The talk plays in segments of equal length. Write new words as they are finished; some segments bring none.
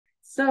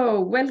So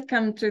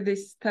welcome to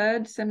this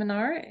third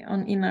seminar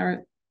in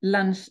our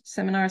lunch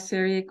seminar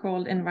series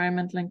called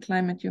Environmental and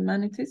Climate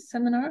Humanities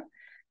Seminar.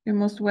 You're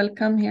most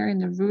welcome here in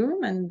the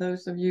room and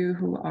those of you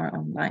who are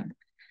online.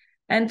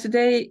 And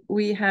today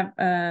we have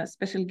a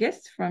special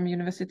guest from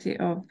University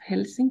of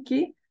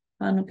Helsinki,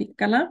 Panu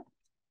Pihkala,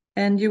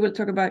 and you will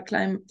talk about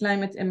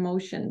climate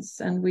emotions,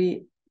 and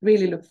we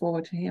really look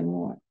forward to hear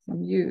more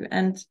from you.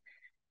 And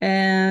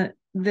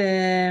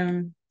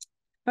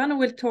Panu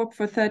will talk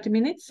for 30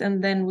 minutes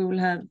and then we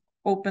will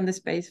open the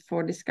space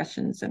for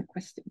discussions and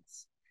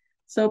questions.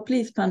 So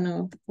please,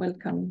 Panu,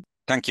 welcome.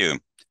 Thank you.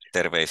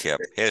 Terveisiä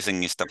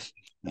Helsingistä.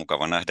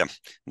 Mukava nähdä.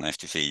 Nice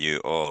to see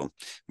you all,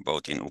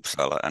 both in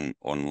Uppsala and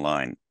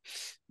online.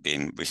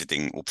 Been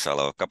visiting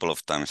Uppsala a couple of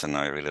times and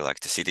I really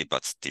like the city,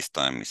 but this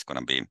time it's going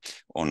to be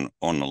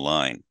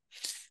online.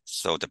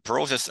 So the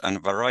process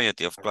and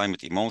variety of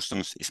climate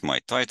emotions is my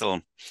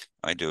title.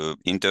 I do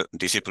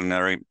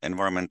interdisciplinary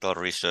environmental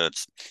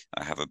research.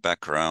 I have a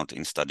background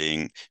in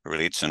studying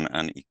religion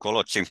and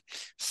ecology.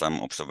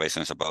 Some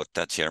observations about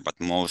that here, but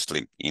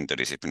mostly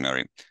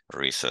interdisciplinary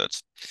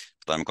research.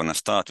 But I'm going to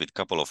start with a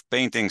couple of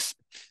paintings,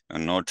 a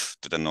nod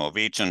to the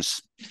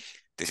Norwegians.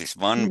 This is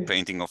one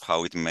painting of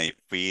how it may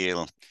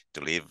feel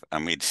to live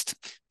amidst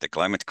the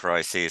climate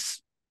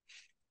crisis,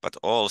 but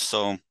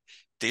also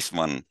this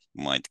one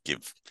might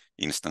give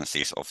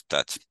instances of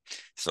that.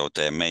 So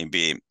there may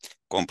be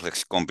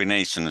complex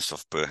combinations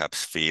of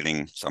perhaps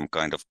feeling some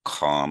kind of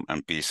calm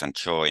and peace and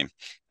joy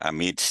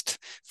amidst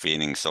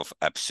feelings of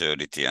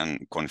absurdity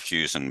and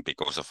confusion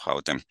because of how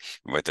the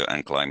weather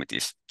and climate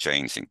is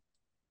changing.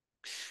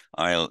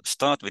 I'll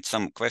start with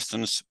some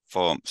questions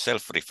for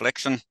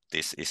self-reflection.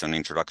 This is an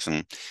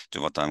introduction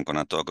to what I'm going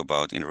to talk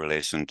about in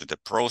relation to the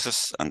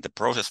process and the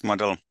process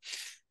model.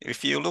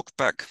 If you look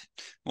back,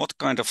 what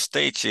kind of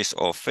stages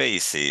or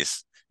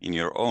phases in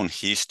your own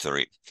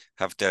history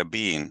have there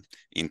been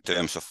in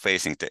terms of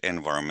facing the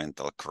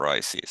environmental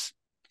crisis?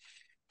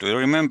 Do you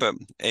remember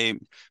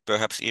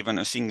perhaps even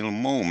a single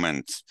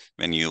moment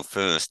when you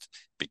first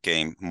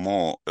became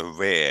more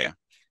aware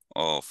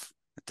of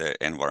the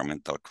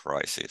environmental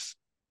crisis?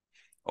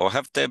 Or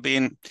have there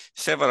been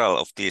several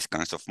of these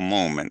kinds of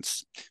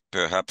moments,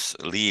 perhaps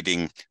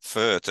leading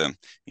further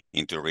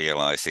into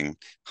realizing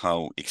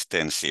how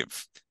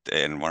extensive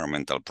the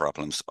environmental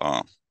problems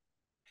are?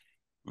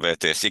 Were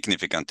there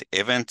significant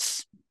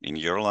events in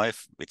your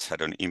life which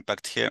had an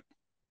impact here?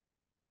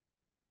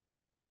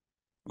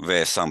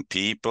 Were some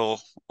people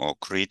or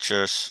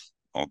creatures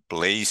or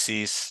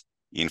places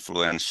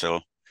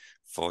influential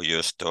for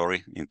your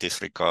story in this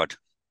regard?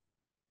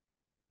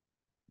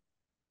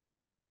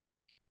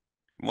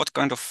 What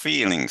kind of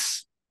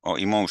feelings or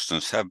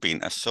emotions have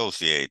been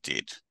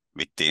associated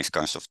with these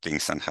kinds of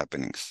things and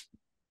happenings?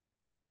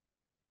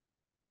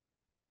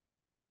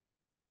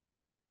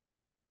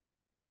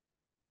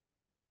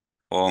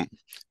 Or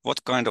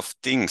what kind of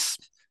things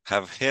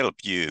have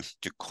helped you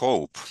to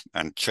cope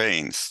and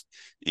change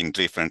in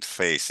different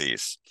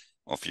phases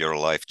of your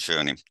life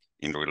journey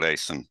in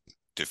relation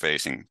to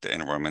facing the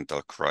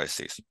environmental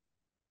crisis?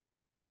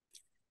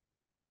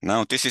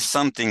 Now, this is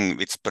something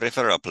which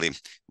preferably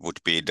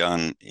would be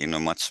done in a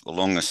much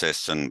longer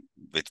session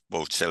with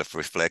both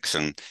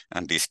self-reflection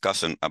and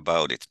discussion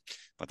about it.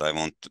 But I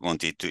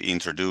wanted to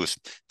introduce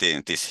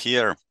this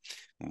here.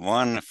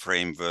 One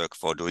framework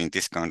for doing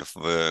this kind of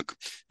work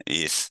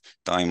is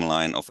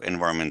timeline of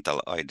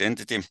environmental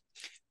identity.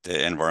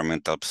 The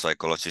environmental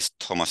psychologist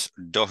Thomas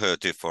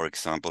Doherty, for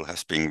example,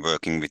 has been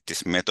working with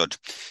this method.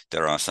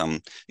 There are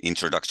some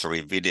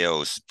introductory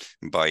videos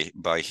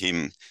by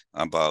him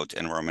about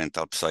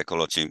environmental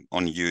psychology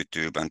on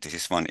YouTube, and this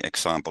is one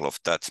example of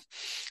that.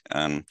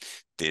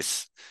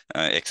 This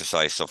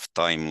exercise of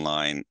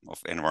timeline of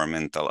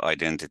environmental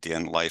identity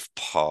and life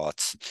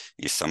paths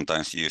is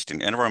sometimes used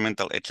in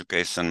environmental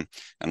education,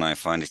 and I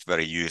find it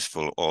very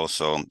useful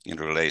also in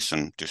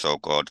relation to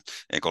so-called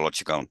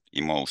ecological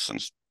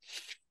emotions.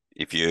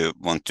 If you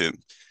want to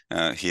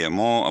hear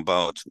more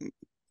about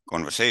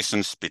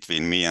conversations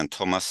between me and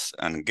Thomas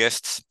and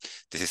guests,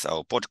 this is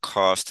our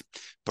podcast,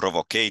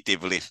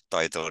 provocatively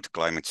titled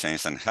Climate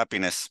Change and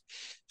Happiness,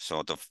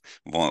 sort of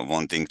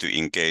wanting to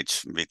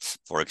engage with,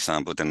 for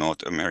example, the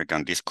North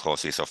American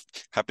discourses of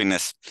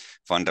happiness.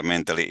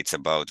 Fundamentally, it's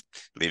about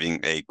living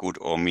a good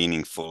or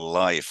meaningful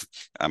life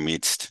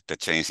amidst the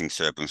changing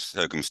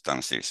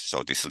circumstances.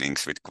 So this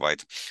links with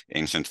quite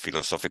ancient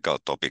philosophical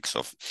topics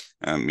of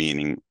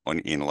meaning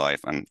in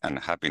life and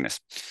happiness.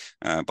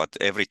 But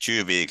every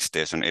 2 weeks,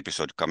 there's an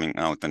episode coming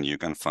out, and you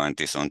can find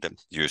this on the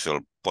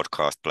usual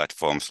podcast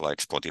platforms like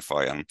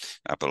Spotify and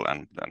Apple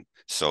and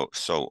so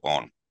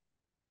on.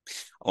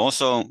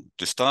 Also,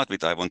 to start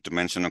with, I want to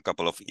mention a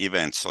couple of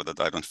events so that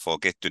I don't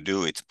forget to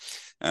do it.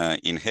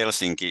 In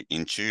Helsinki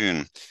in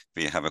June,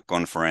 we have a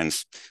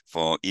conference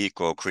for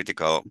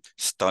eco-critical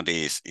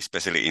studies,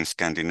 especially in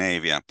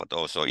Scandinavia, but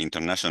also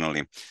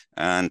internationally.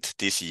 And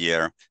this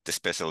year, the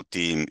special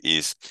theme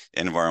is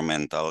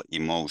environmental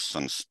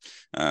emotions,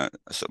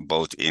 so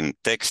both in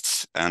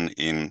texts and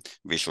in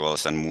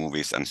visuals and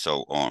movies and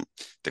so on.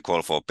 The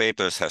call for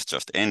papers has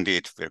just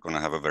ended. We're going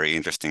to have a very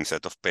interesting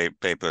set of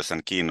papers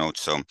and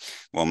keynotes, so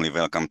warmly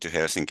welcome to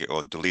Helsinki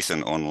or to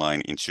listen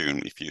online in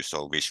June if you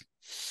so wish.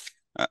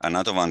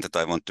 Another one that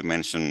I want to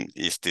mention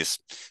is this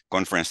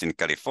conference in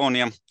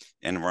California,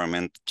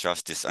 Environment,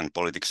 Justice and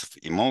Politics of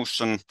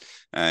Emotion.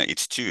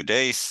 It's 2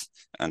 days,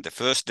 and the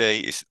first day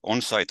is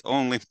on-site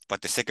only,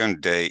 but the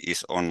second day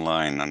is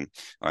online, and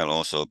I'll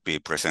also be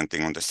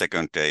presenting on the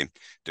second day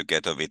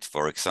together with,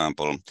 for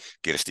example,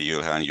 Kirsti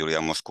Jylhä and Julia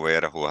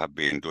Mosquera, who have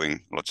been doing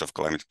lots of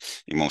climate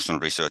emotion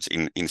research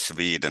in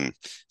Sweden.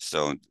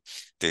 So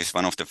this is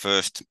one of the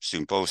first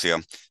symposia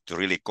to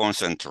really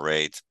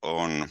concentrate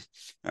on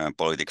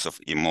politics of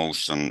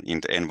emotion in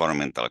the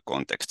environmental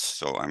context.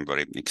 So I'm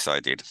very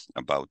excited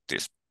about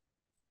this.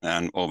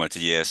 And over the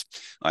years,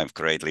 I've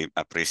greatly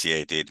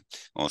appreciated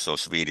also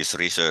Swedish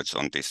research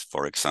on this,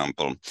 for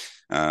example,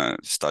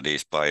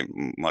 studies by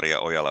Maria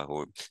Ojala,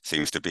 who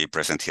seems to be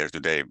present here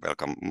today.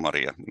 Welcome,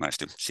 Maria. Nice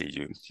to see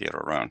you here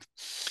around.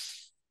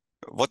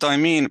 What I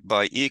mean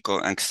by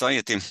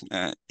eco-anxiety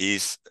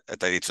is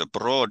that it's a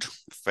broad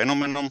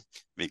phenomenon.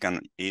 We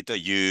can either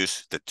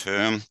use the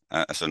term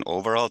as an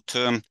overall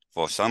term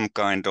for some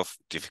kind of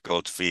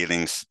difficult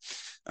feelings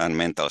and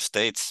mental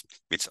states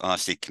which are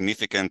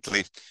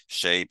significantly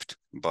shaped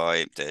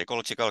by the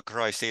ecological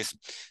crisis,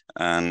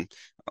 and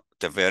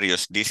the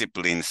various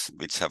disciplines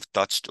which have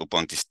touched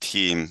upon this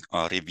theme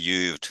are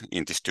reviewed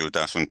in this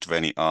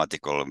 2020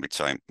 article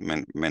which I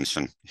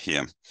mentioned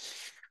here.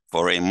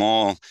 For a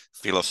more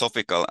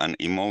philosophical and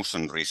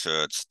emotion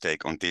research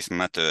take on these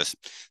matters,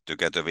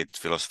 together with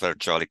philosopher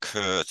Charlie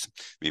Kurtz,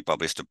 we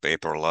published a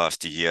paper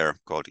last year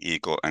called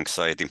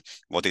Eco-Anxiety,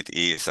 What It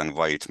Is and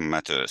Why It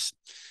Matters.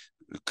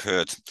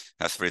 Kurt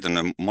has written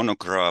a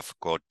monograph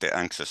called The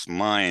Anxious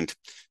Mind,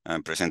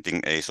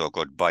 presenting a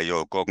so-called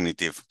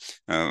biocognitive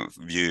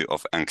view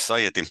of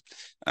anxiety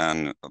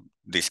and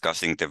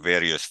discussing the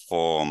various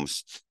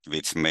forms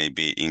which may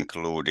be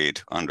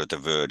included under the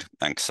word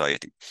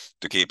anxiety.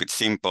 To keep it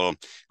simple,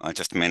 I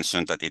just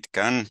mentioned that it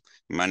can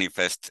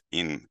manifest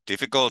in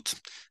difficult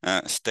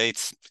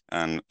states,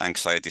 and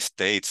anxiety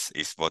states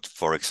is what,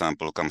 for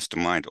example, comes to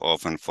mind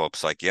often for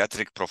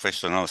psychiatric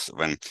professionals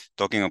when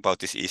talking about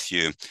this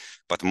issue.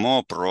 But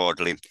more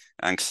broadly,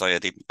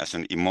 anxiety as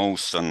an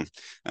emotion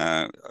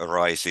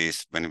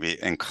arises when we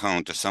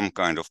encounter some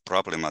kind of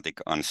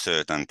problematic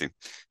uncertainty.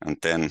 And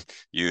then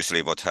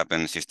usually what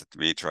happens is that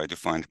we try to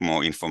find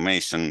more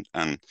information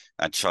and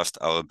adjust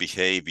our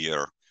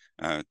behavior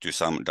to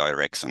some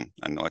direction.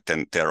 And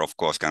then there, of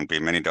course, can be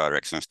many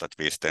directions that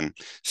we then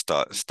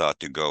start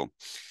to go.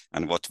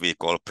 And what we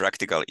call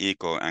practical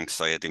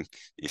eco-anxiety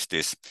is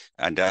this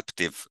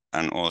adaptive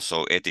and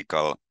also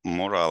ethical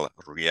moral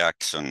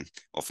reaction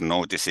of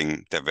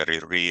noticing the very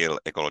real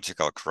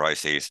ecological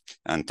crisis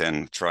and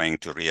then trying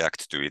to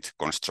react to it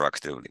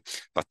constructively.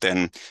 But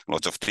then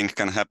lots of things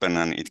can happen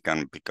and it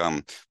can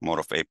become more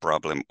of a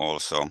problem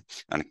also.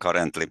 And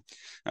currently,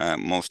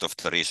 most of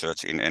the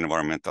research in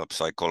environmental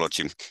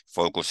psychology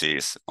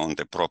focuses on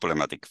the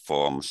problematic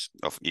forms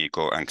of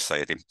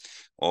eco-anxiety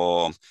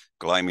or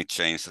climate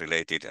change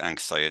related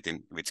anxiety,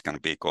 which can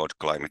be called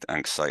climate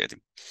anxiety.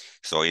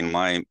 So in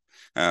my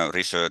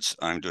research,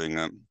 I'm doing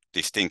a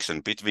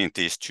distinction between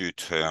these two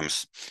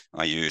terms.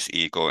 I use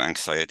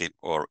eco-anxiety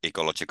or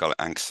ecological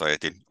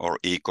anxiety or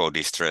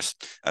eco-distress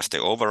as the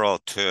overall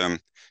term.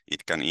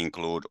 It can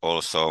include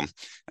also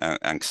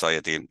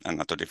anxiety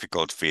and other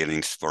difficult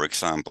feelings, for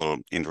example,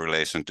 in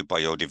relation to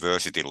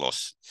biodiversity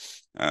loss.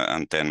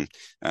 And then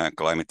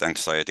climate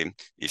anxiety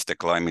is the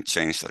climate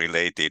change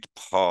related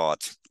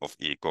part of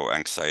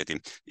eco-anxiety,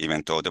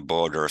 even though the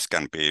borders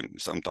can be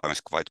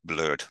sometimes quite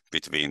blurred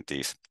between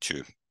these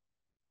two.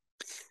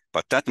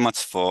 But that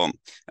much for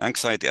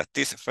anxiety at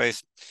this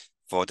phase.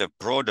 For the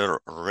broader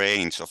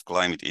range of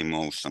climate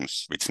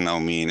emotions, which now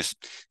means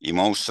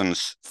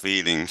emotions,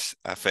 feelings,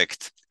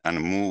 affect,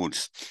 and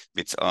moods,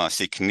 which are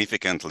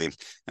significantly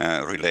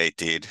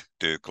related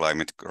to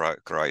climate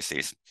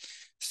crisis.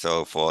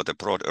 So for the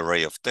broad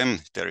array of them,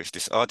 there is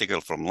this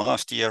article from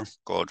last year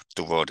called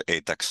Toward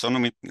a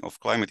Taxonomy of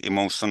Climate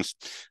Emotions,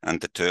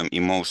 and the term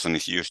emotion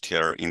is used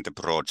here in the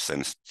broad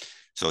sense.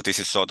 So this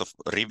is sort of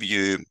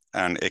review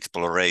and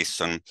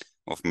exploration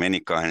of many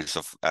kinds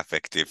of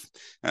affective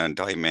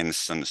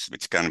dimensions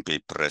which can be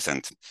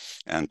present.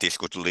 And this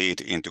could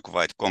lead into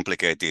quite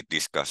complicated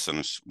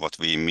discussions what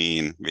we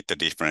mean with the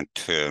different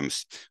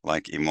terms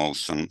like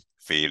emotion,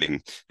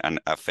 feeling, and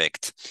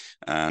affect.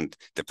 And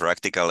the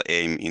practical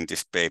aim in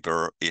this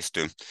paper is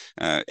to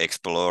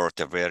explore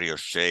the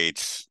various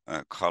shades,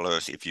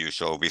 colors, if you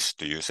so wish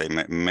to use a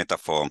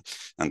metaphor,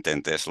 and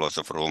then there's lots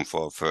of room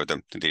for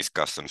further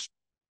discussions.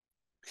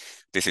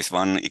 This is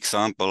one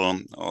example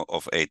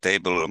of a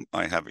table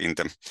I have in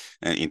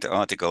the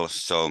article.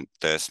 So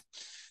there's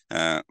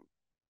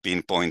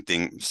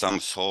pinpointing some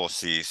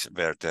sources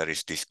where there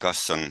is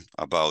discussion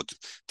about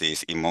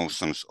these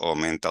emotions or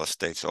mental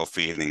states or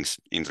feelings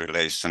in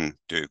relation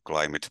to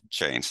climate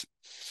change,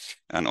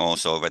 and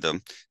also whether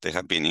they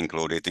have been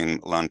included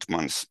in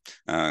Landman's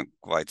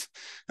quite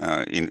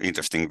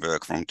interesting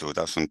work from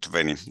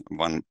 2020,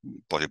 one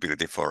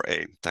possibility for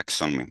a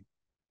taxonomy.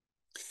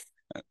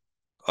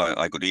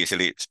 I could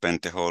easily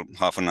spend the whole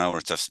half an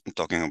hour just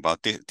talking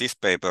about this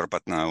paper,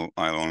 but now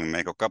I'll only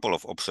make a couple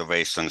of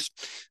observations.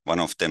 One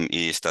of them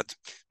is that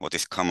what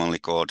is commonly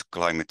called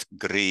climate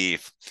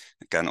grief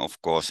can of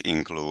course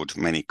include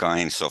many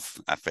kinds of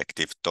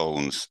affective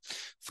tones,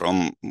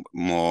 from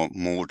more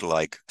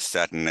mood-like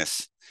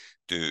sadness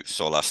to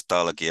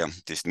solastalgia,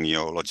 this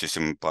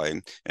neologism by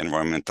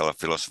environmental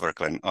philosopher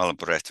Glenn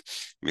Albrecht,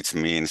 which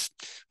means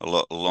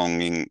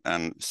longing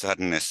and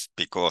sadness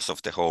because of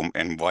the home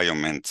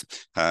environment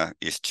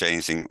is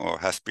changing or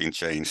has been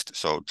changed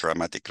so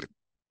dramatically.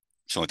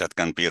 So that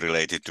can be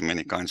related to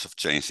many kinds of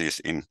changes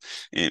in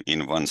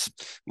one's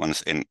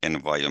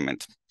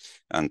environment.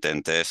 And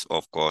then there's,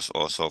 of course,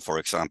 also, for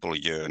example,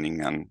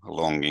 yearning and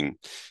longing.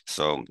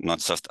 So not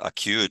just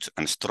acute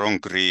and strong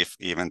grief,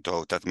 even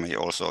though that may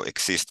also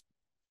exist,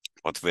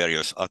 but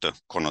various other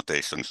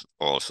connotations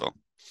also.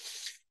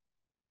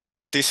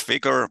 This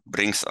figure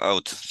brings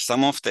out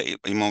some of the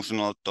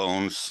emotional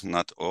tones,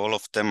 not all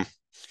of them.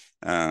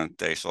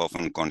 There is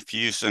often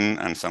confusion,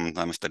 and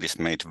sometimes that is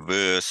made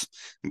worse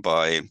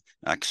by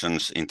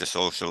actions in the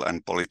social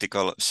and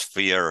political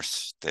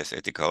spheres. There's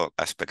ethical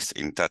aspects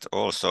in that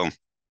also.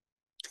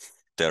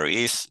 There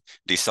is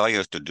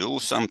desire to do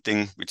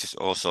something, which is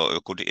also a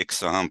good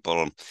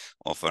example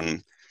of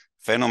an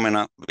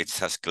phenomena which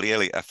has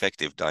clearly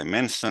affective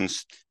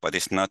dimensions, but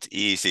it's not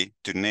easy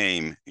to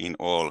name in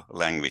all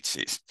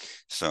languages.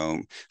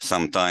 So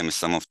sometimes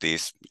some of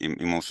these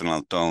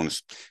emotional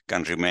tones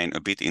can remain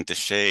a bit in the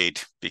shade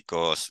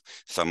because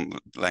some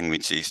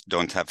languages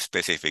don't have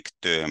specific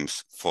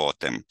terms for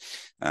them.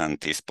 And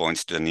this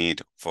points to the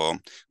need for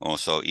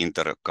also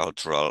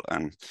intercultural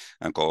and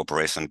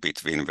cooperation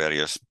between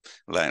various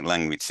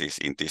languages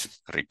in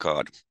this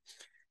regard.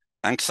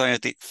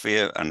 Anxiety,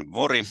 fear, and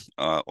worry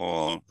are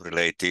all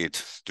related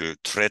to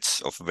threats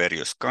of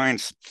various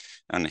kinds.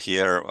 And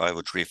here I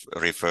would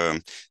refer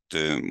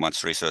to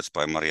much research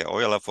by Maria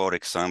Ojala, for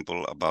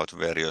example, about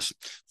various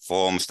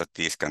forms that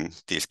these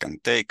can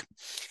take.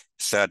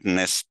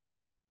 Sadness,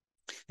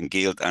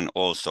 guilt, and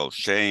also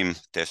shame.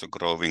 There's a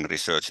growing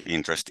research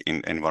interest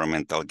in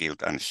environmental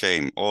guilt and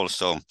shame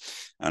also.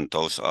 And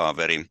those are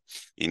very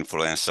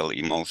influential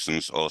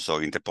emotions also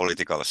in the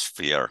political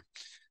sphere.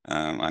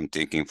 I'm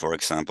thinking, for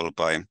example,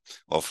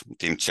 of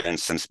Tim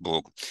Jensen's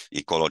book,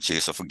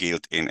 Ecologies of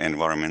Guilt in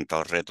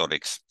Environmental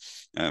Rhetorics,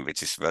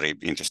 which is very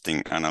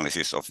interesting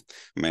analysis of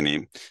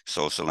many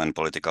social and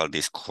political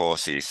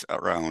discourses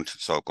around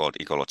so-called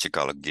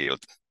ecological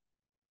guilt.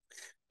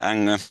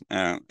 Anger,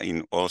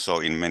 also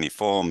in many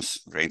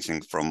forms,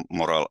 ranging from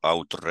moral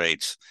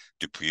outrage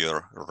to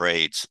pure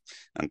rage,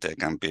 and there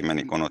can be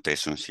many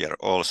connotations here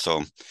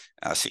also,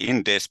 as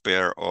in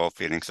despair or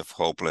feelings of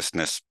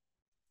hopelessness,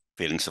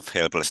 feelings of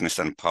helplessness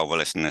and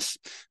powerlessness,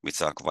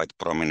 which are quite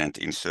prominent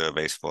in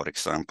surveys, for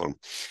example.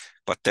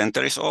 But then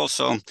there is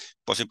also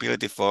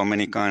possibility for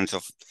many kinds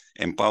of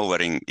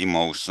empowering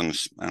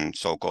emotions and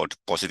so-called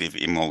positive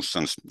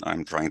emotions.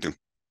 I'm trying to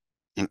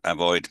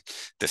avoid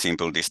the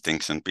simple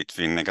distinction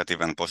between negative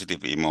and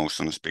positive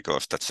emotions,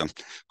 because that's a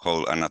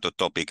whole another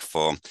topic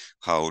for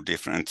how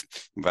different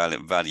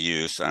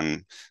values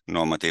and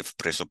normative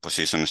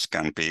presuppositions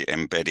can be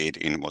embedded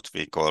in what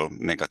we call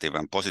negative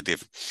and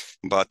positive.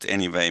 But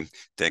anyway,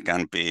 there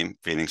can be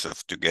feelings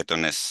of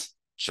togetherness,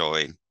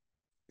 joy,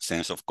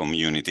 sense of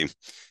community,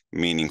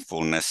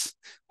 meaningfulness,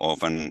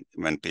 often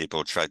when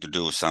people try to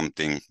do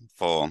something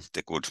for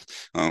the good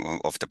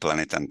of the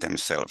planet and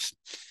themselves.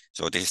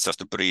 So this is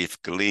just a brief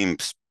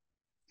glimpse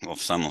of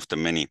some of the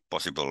many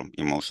possible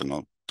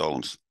emotional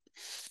tones.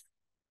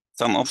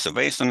 Some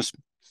observations: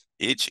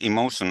 each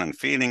emotion and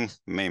feeling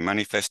may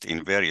manifest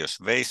in various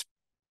ways,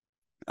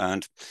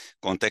 and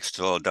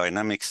contextual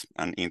dynamics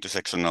and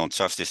intersectional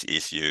justice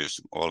issues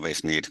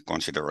always need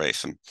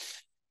consideration.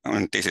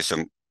 And this is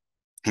a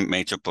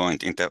major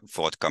point in the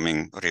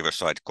forthcoming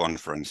Riverside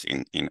Conference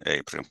in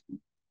April.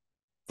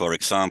 For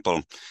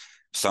example,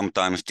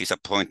 sometimes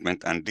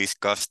disappointment and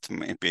disgust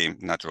may be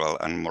natural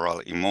and moral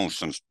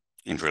emotions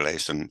in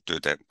relation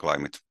to the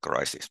climate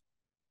crisis.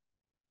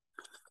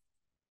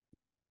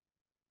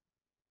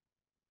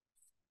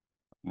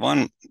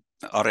 One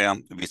area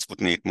which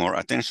would need more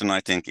attention, I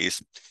think, is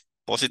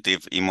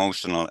positive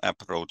emotional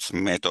approach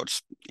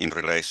methods in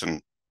relation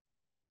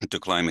to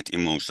climate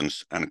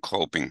emotions and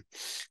coping.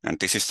 And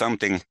this is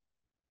something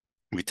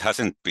which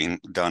hasn't been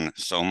done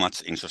so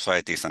much in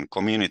societies and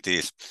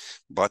communities,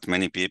 but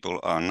many people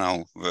are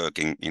now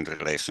working in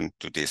relation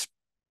to this.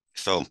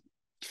 So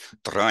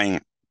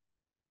trying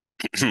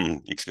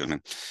to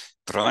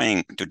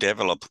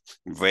develop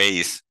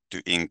ways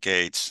to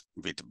engage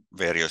with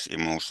various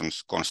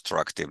emotions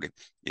constructively.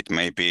 It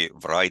may be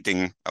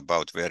writing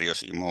about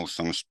various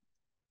emotions.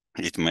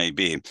 It may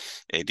be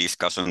a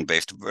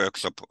discussion-based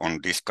workshop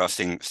on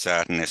discussing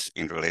sadness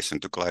in relation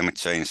to climate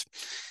change.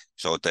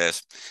 So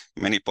there's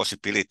many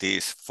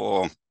possibilities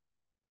for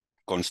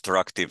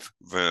constructive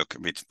work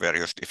with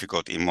various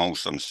difficult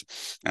emotions,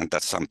 and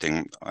that's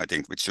something I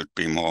think which should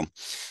be more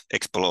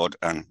explored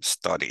and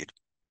studied.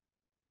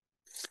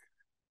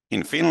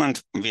 In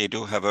Finland, we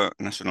do have a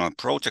national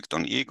project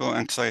on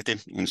eco-anxiety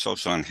in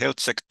social and health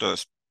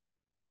sectors.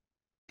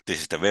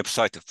 This is the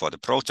website for the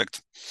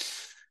project.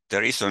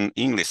 There is an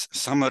English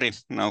summary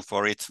now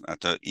for it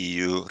at the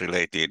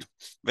EU-related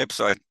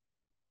website.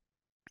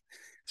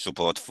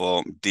 Support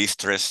for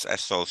distress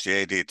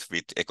associated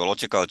with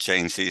ecological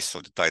changes.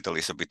 So the title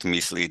is a bit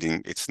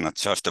misleading. It's not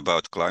just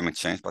about climate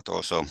change, but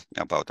also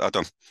about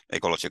other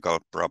ecological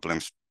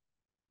problems.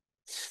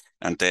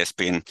 And there's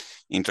been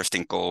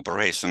interesting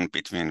cooperation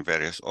between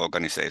various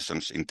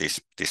organizations in this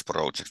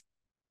project.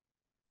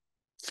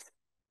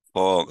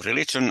 For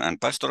religion and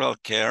pastoral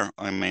care,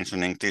 I'm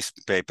mentioning this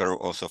paper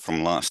also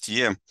from last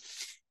year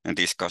and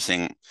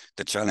discussing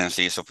the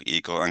challenges of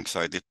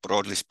eco-anxiety,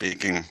 broadly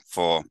speaking,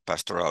 for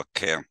pastoral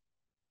care.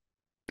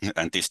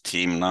 And this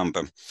team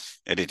number,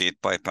 edited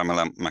by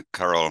Pamela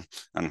McCarroll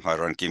and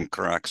Hiram Kim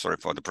Crack, sorry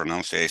for the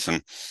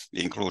pronunciation,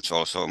 includes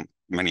also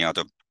many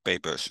other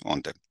papers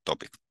on the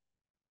topic.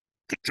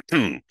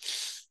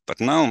 But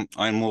now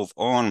I move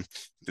on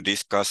to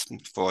discuss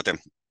for the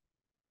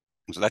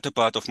latter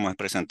part of my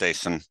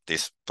presentation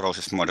this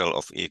process model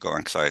of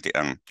eco-anxiety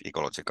and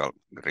ecological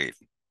grief.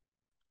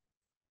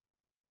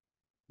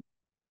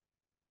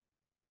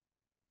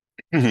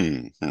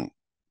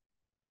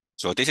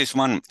 So this is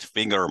one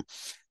figure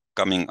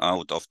coming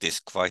out of this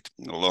quite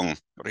long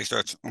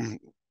research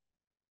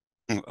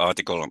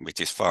article, which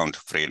is found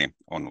freely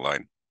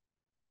online.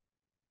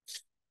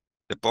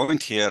 The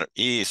point here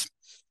is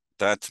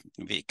that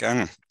we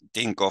can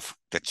think of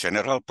the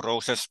general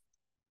process,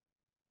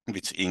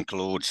 which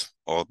includes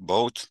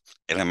both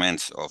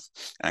elements of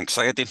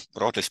anxiety,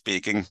 broadly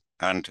speaking,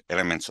 and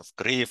elements of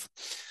grief.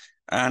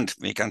 And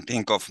we can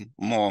think of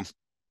more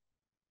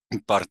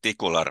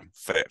particular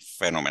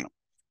phenomena.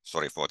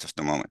 Sorry for just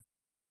a moment.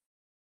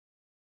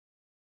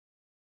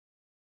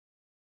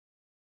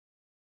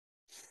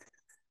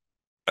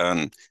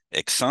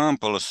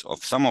 Examples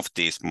of some of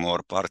these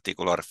more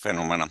particular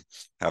phenomena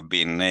have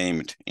been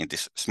named in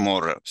these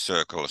smaller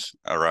circles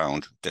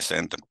around the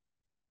center.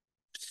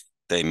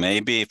 They may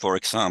be, for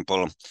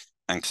example,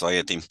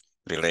 anxiety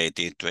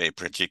related to a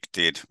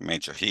predicted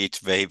major heat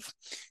wave.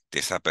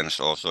 This happens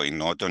also in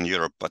Northern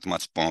Europe, but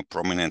much more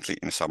prominently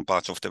in some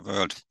parts of the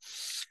world.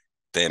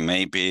 There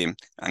may be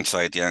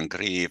anxiety and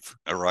grief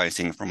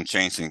arising from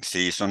changing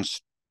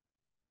seasons,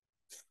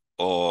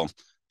 or,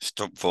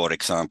 for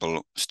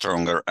example,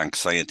 stronger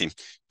anxiety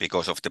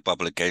because of the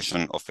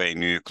publication of a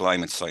new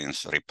climate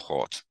science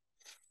report.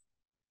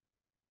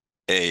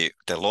 The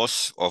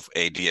loss of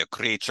a dear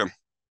creature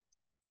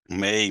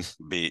may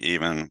be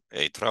even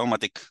a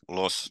traumatic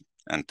loss,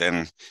 and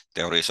then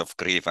theories of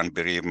grief and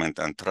bereavement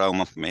and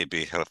trauma may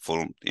be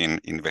helpful in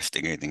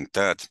investigating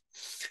that.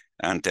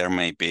 And there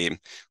may be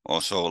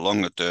also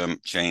longer-term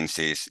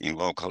changes in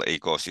local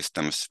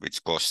ecosystems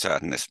which cause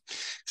sadness.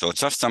 So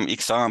just some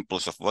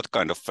examples of what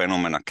kind of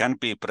phenomena can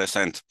be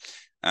present,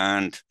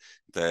 and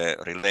the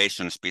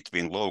relations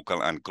between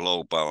local and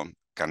global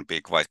can be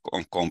quite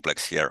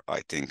complex here,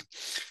 I think.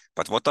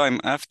 But what I'm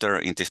after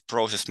in this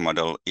process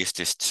model is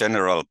this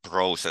general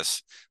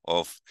process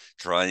of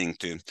trying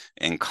to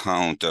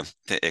encounter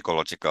the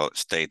ecological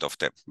state of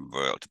the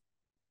world.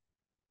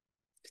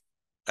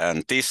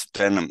 And this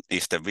then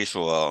is the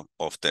visual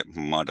of the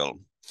model.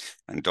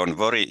 And don't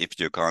worry if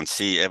you can't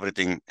see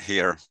everything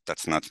here,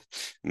 that's not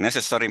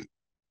necessary.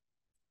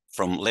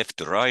 From left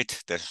to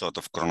right, there's sort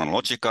of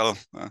chronological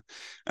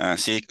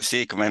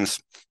sequence,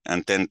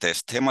 and then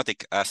there's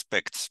thematic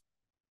aspects.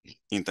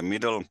 In the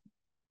middle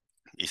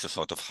is a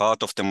sort of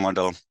heart of the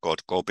model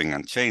called coping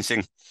and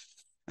changing.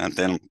 And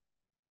then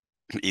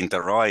in the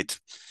right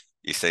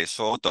is a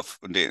sort of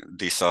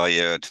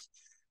desired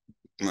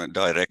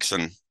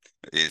direction.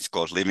 It's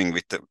called living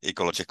with the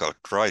ecological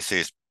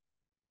crisis.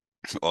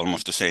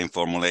 Almost the same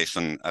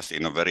formulation as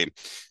in a very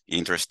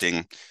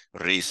interesting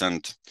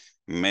recent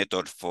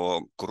method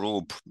for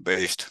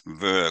group-based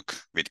work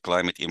with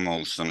climate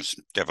emotions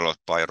developed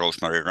by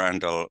Rosemary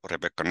Randall,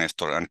 Rebecca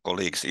Nestor, and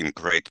colleagues in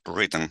Great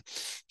Britain.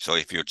 So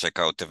if you check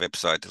out the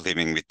website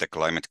Living with the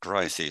Climate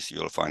Crisis,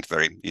 you'll find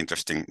very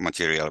interesting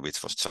material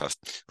which was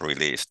just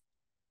released.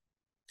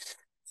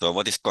 So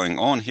what is going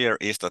on here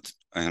is that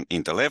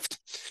in the left,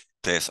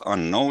 there's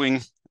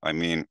unknowing, I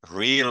mean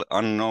real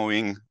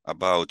unknowing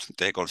about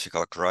the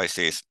ecological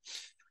crisis.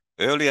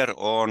 Earlier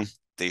on,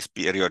 this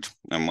period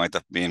might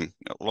have been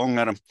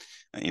longer.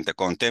 In the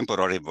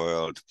contemporary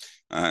world,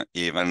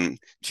 even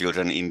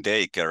children in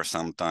daycare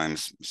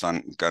sometimes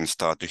can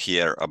start to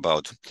hear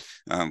about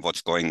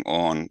what's going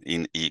on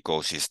in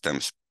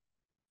ecosystems.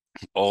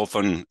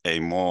 Often a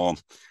more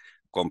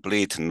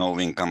complete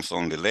knowing comes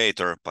only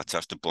later, but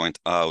just to point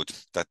out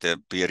that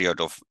the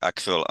period of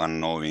actual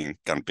unknowing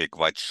can be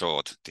quite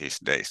short these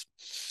days.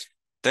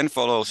 Then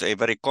follows a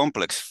very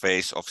complex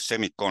phase of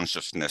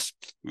semi-consciousness,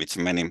 which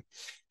many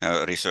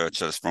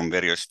researchers from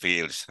various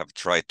fields have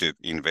tried to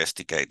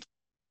investigate.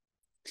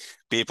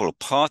 People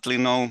partly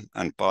know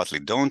and partly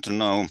don't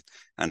know,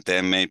 and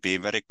there may be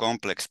very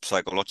complex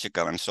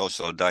psychological and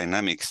social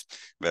dynamics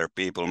where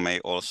people may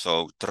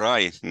also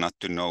try not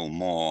to know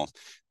more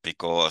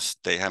because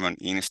they have an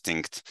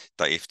instinct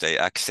that if they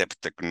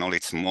accept the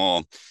knowledge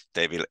more,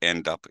 they will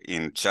end up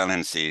in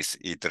challenges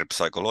either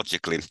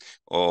psychologically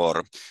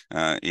or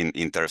in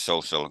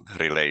intersocial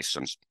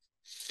relations.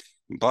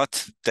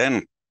 But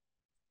then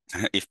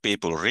if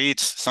people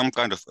reach some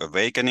kind of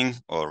awakening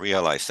or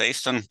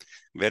realization,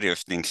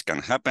 various things can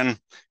happen.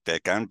 There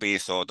can be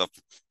sort of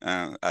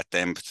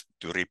attempt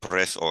to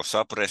repress or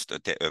suppress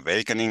the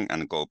awakening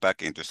and go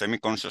back into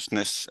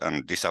semi-consciousness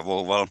and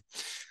disavowal.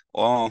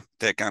 Or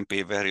there can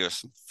be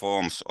various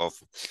forms of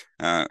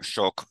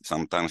shock,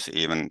 sometimes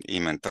even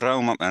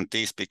trauma, and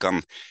these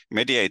become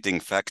mediating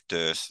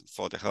factors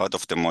for the heart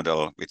of the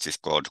model, which is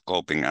called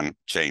coping and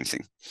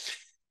changing.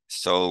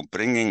 So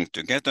bringing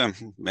together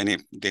many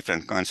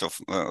different kinds of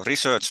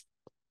research,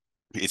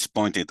 it's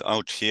pointed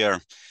out here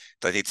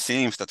that it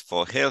seems that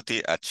for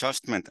healthy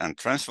adjustment and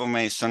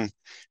transformation,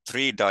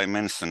 3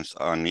 dimensions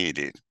are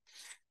needed.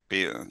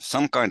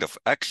 Some kind of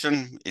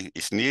action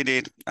is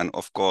needed, and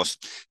of course,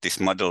 this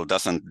model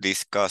doesn't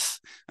discuss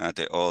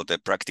all the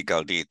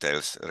practical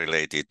details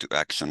related to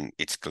action.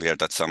 It's clear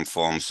that some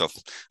forms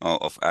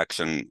of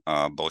action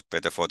are both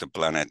better for the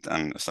planet,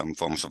 and some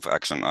forms of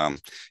action are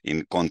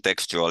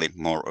contextually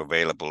more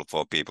available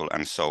for people,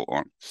 and so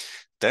on.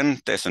 Then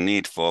there's a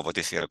need for what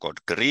is here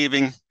called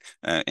grieving,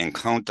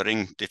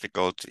 encountering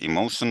difficult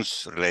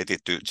emotions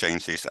related to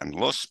changes and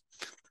loss.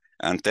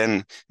 And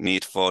then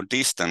need for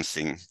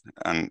distancing,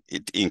 and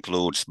it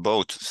includes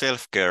both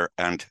self-care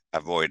and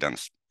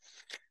avoidance.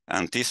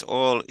 And this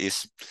all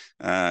is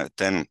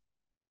then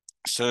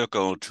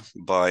circled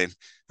by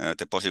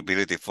the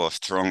possibility for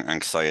strong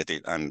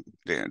anxiety and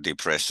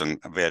depression,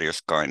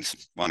 various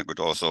kinds. One could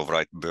also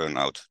write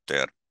burnout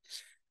there.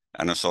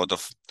 And a sort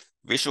of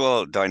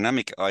visual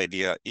dynamic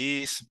idea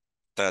is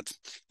that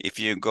if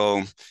you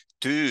go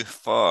too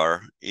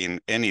far in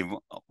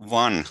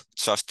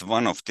just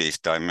one of these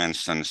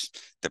dimensions,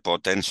 the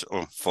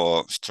potential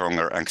for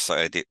stronger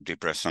anxiety,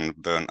 depression,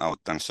 burnout,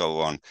 and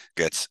so on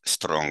gets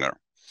stronger.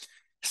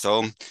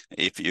 So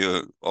if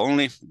you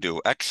only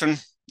do action,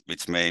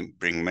 which may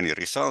bring many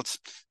results,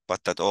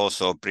 but that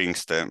also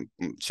brings the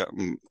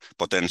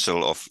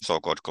potential of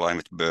so-called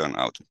climate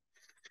burnout.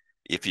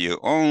 If you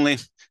only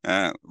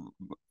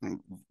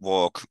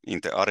walk in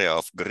the area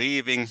of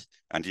grieving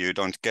and you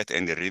don't get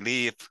any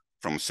relief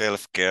from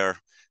self-care,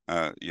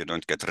 you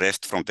don't get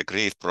rest from the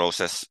grief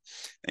process,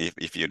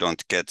 if you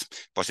don't get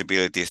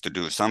possibilities to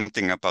do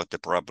something about the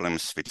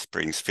problems, which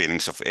brings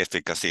feelings of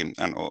efficacy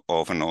and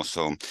often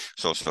also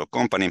social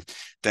company,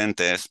 then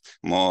there's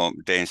more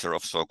danger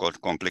of so-called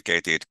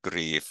complicated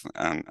grief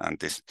and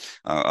this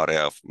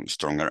area of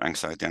stronger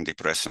anxiety and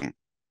depression.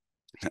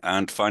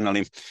 And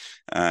finally,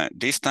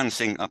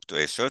 distancing up to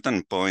a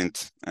certain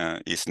point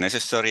is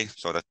necessary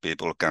so that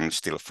people can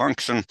still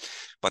function.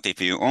 But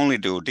if you only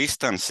do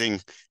distancing,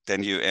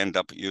 then you end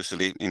up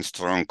usually in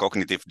strong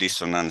cognitive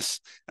dissonance,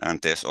 and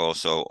there's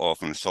also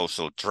often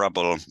social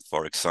trouble.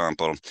 For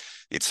example,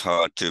 it's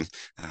hard to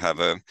have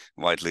a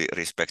widely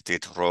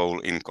respected role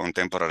in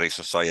contemporary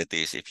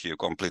societies if you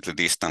completely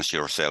distance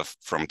yourself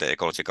from the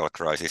ecological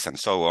crisis and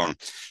so on.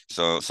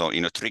 So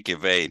in a tricky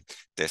way,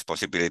 there's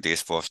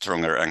possibilities for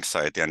stronger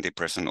anxiety and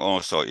depression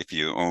also if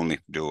you only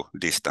do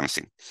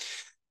distancing.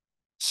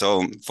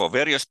 So for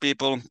various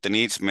people, the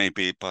needs may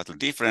be partly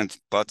different,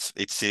 but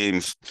it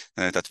seems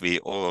that we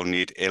all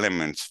need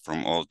elements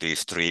from all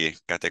these 3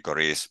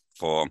 categories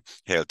for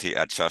healthy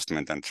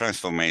adjustment and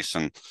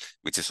transformation,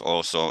 which is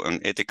also an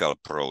ethical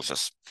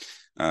process.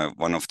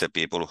 One of the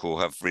people who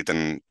have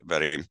written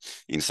very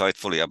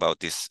insightfully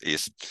about this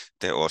is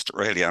the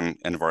Australian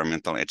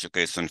environmental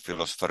education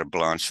philosopher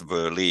Blanche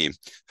Worley.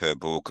 Her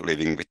book,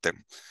 Living with the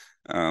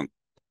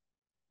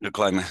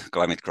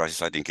climate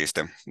crisis, I think is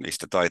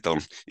the title,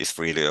 is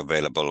freely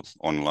available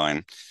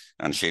online.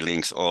 And she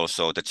links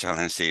also the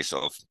challenges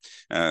of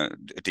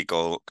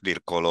the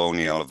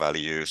colonial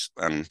values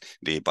and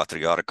the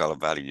patriarchal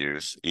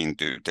values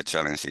into the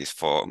challenges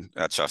for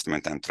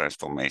adjustment and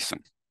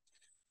transformation.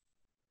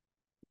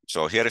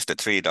 So here is the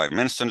 3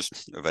 dimensions,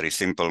 a very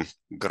simple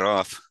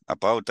graph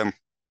about them.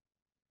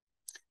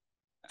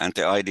 And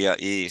the idea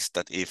is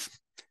that if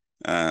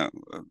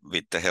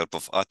with the help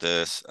of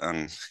others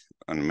and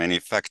many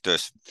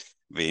factors,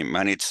 we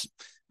manage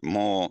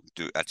more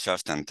to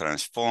adjust and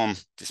transform.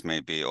 This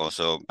may be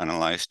also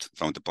analyzed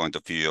from the point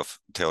of view of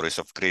theories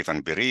of grief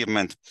and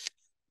bereavement.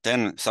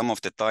 Then some of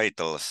the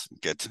titles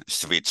get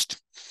switched.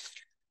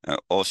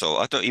 Also,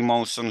 other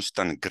emotions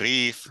than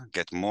grief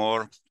get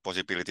more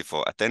possibility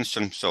for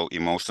attention. So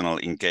emotional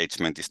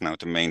engagement is now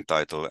the main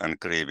title and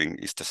grieving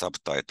is the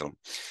subtitle.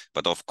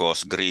 But of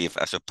course, grief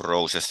as a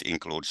process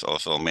includes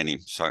also many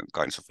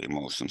kinds of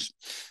emotions.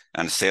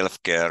 And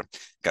self-care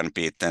can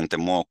be then the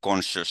more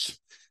conscious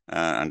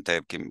and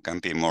there can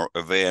be more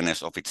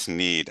awareness of its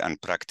need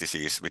and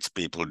practices which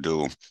people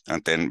do.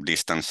 And then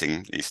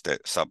distancing is the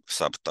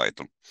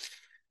subtitle.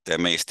 There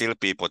may still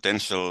be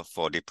potential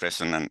for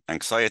depression and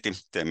anxiety.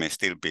 There may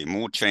still be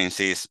mood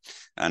changes,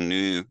 and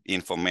new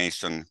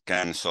information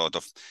can sort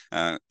of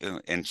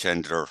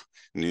engender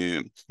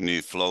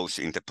new flows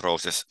in the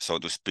process, so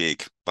to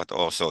speak. But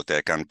also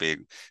there can be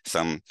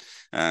some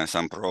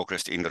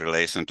progress in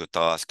relation to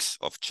tasks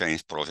of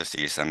change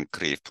processes and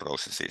grief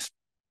processes.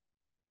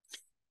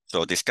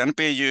 So this can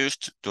be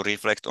used to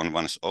reflect on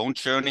one's own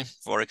journey,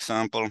 for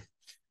example.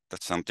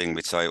 That's something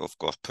which I, of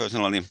course,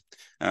 personally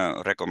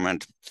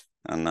recommend.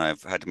 And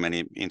I've had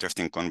many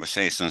interesting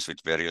conversations with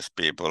various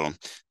people,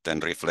 then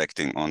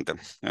reflecting on the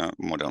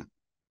model.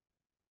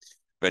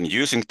 When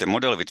using the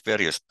model with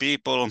various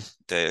people,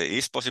 there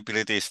is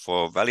possibilities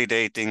for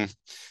validating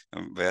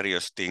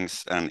various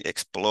things and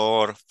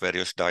explore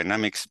various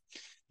dynamics.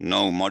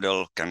 No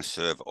model can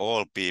serve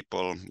all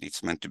people.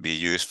 It's meant to be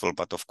useful,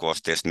 but of course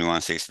there's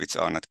nuances which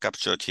are not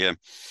captured here.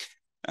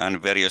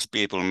 And various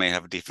people may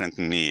have different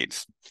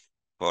needs.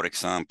 For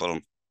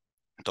example,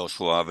 those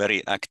who are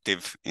very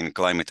active in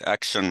climate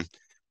action,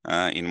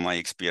 in my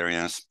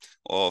experience,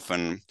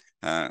 often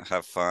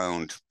have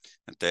found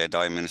the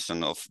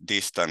dimension of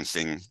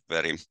distancing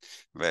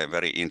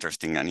very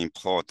interesting and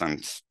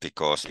important,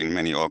 because in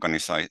many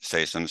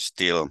organizations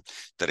still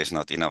there is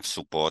not enough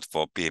support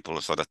for people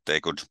so that they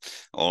could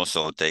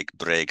also take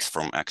breaks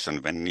from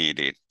action when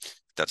needed.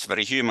 That's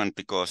very human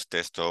because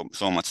there's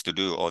so much to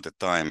do all the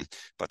time,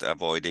 but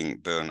avoiding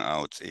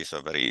burnout is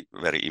a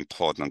very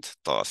important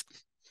task.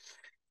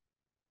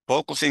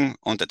 Focusing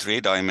on the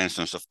 3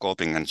 dimensions of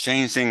coping and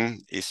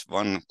changing is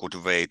one good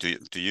way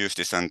to use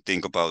this and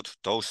think about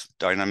those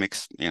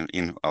dynamics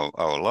in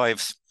our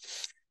lives.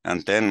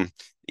 And then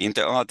in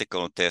the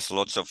article, there's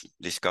lots of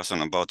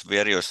discussion about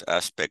various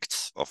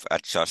aspects of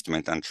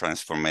adjustment and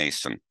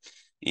transformation,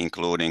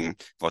 including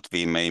what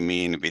we may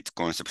mean with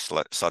concepts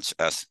such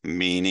as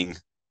meaning,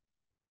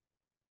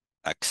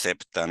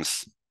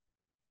 acceptance,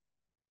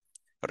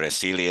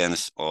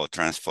 resilience or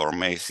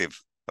transformative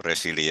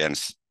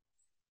resilience,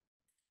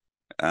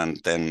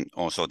 and then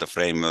also the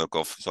framework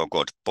of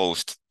so-called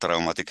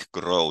post-traumatic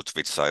growth,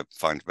 which I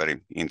find very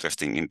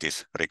interesting in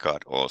this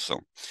regard also.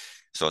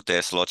 So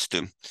there's lots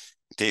to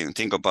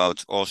think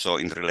about also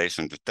in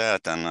relation to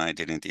that, and I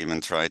didn't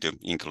even try to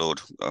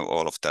include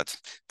all of that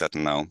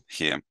now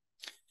here.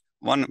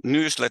 One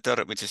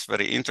newsletter which is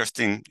very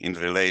interesting in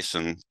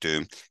relation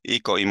to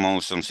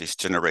eco-emotions is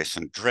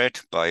Generation Dread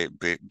by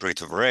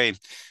Britta Ray,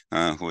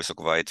 who is a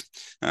quite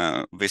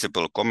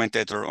visible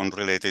commentator on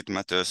related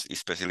matters,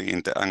 especially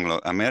in the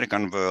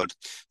Anglo-American world.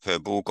 Her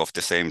book of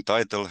the same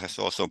title has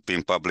also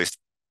been published.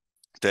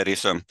 There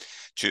is a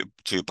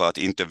two-part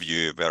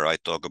interview where I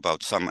talk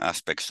about some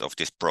aspects of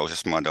this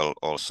process model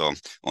also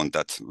on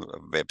that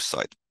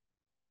website.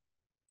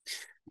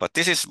 But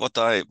this is what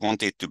I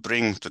wanted to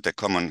bring to the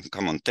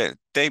common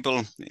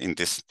table in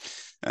this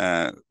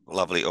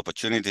lovely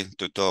opportunity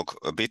to talk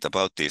a bit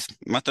about these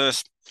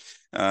matters.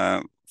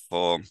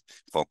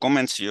 For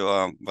comments, you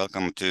are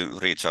welcome to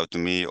reach out to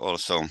me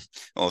also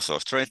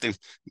straightly.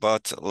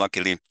 But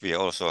luckily, we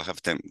also have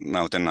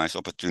now the nice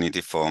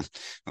opportunity for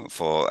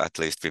at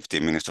least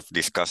 15 minutes of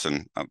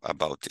discussion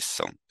about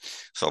this.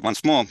 So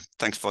once more,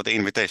 thanks for the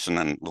invitation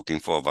and looking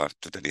forward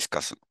to the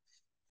discussion.